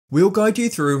We'll guide you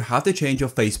through how to change your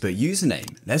Facebook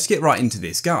username. Let's get right into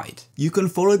this guide. You can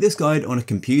follow this guide on a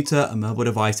computer, a mobile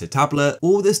device, a tablet.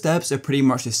 All the steps are pretty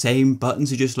much the same,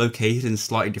 buttons are just located in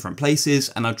slightly different places,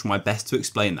 and I'll try my best to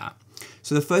explain that.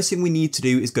 So the first thing we need to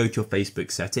do is go to your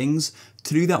Facebook settings.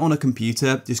 To do that on a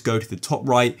computer, just go to the top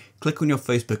right, click on your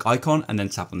Facebook icon and then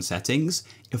tap on settings.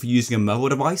 If you're using a mobile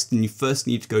device, then you first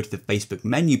need to go to the Facebook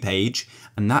menu page,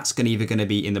 and that's either going to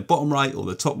be in the bottom right or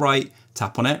the top right.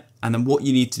 Tap on it, and then what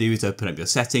you need to do is open up your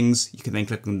settings. You can then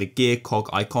click on the gear cog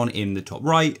icon in the top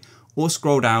right, or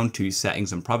scroll down to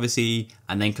settings and privacy,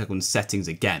 and then click on settings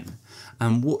again.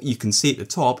 And what you can see at the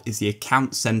top is the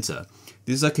account center.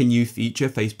 This is like a new feature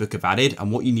Facebook have added,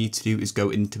 and what you need to do is go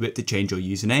into it to change your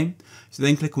username. So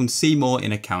then click on see more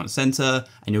in account center,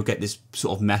 and you'll get this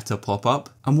sort of meta pop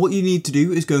up. And what you need to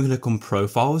do is go and click on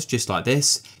profiles just like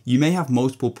this. You may have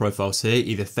multiple profiles here,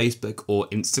 either Facebook or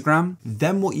Instagram.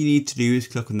 Then what you need to do is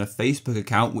click on the Facebook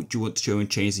account which you want to show and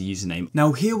change the username.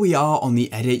 Now here we are on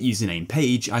the edit username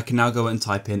page. I can now go and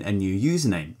type in a new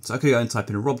username. So I could go and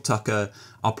type in Rob Tucker.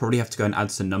 I'll probably have to go and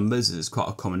add some numbers as it's quite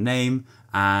a common name.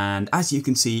 And as you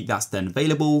can see, that's then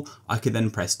available. I could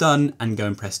then press done and go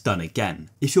and press done again.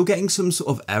 If you're getting some sort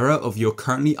of error of you're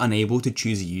currently unable to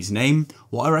choose a username,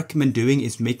 what I recommend doing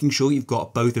is making sure you've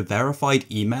got both a verified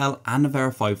email and a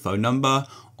verified phone number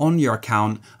on your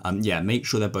account. Make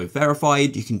sure they're both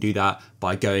verified. You can do that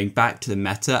by going back to the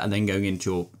meta and then going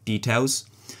into your details.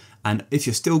 And if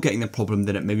you're still getting the problem,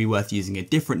 then it may be worth using a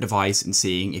different device and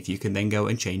seeing if you can then go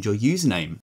and change your username.